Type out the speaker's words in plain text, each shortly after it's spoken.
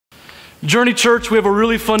Journey Church, we have a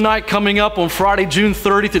really fun night coming up on Friday, June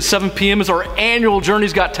 30th at 7 p.m. It's our annual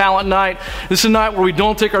Journey's Got Talent night. This is a night where we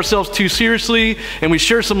don't take ourselves too seriously and we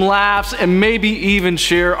share some laughs and maybe even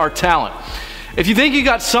share our talent. If you think you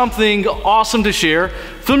got something awesome to share,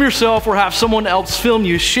 film yourself or have someone else film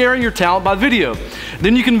you sharing your talent by video.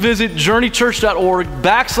 Then you can visit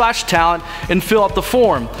journeychurch.org/talent and fill out the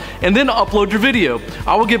form, and then upload your video.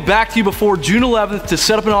 I will get back to you before June 11th to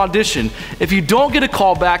set up an audition. If you don't get a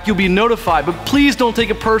call back, you'll be notified, but please don't take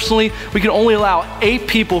it personally. We can only allow 8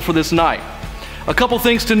 people for this night. A couple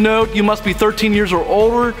things to note: you must be 13 years or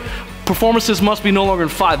older. Performances must be no longer than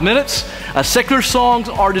 5 minutes. Secular songs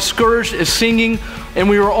are discouraged as singing, and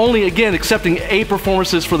we are only, again, accepting 8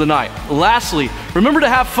 performances for the night. Lastly, remember to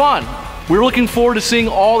have fun. We're looking forward to seeing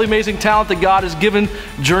all the amazing talent that God has given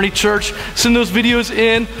Journey Church. Send those videos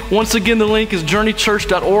in. Once again, the link is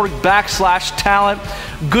journeychurch.org/talent.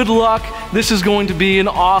 Good luck. This is going to be an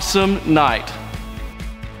awesome night.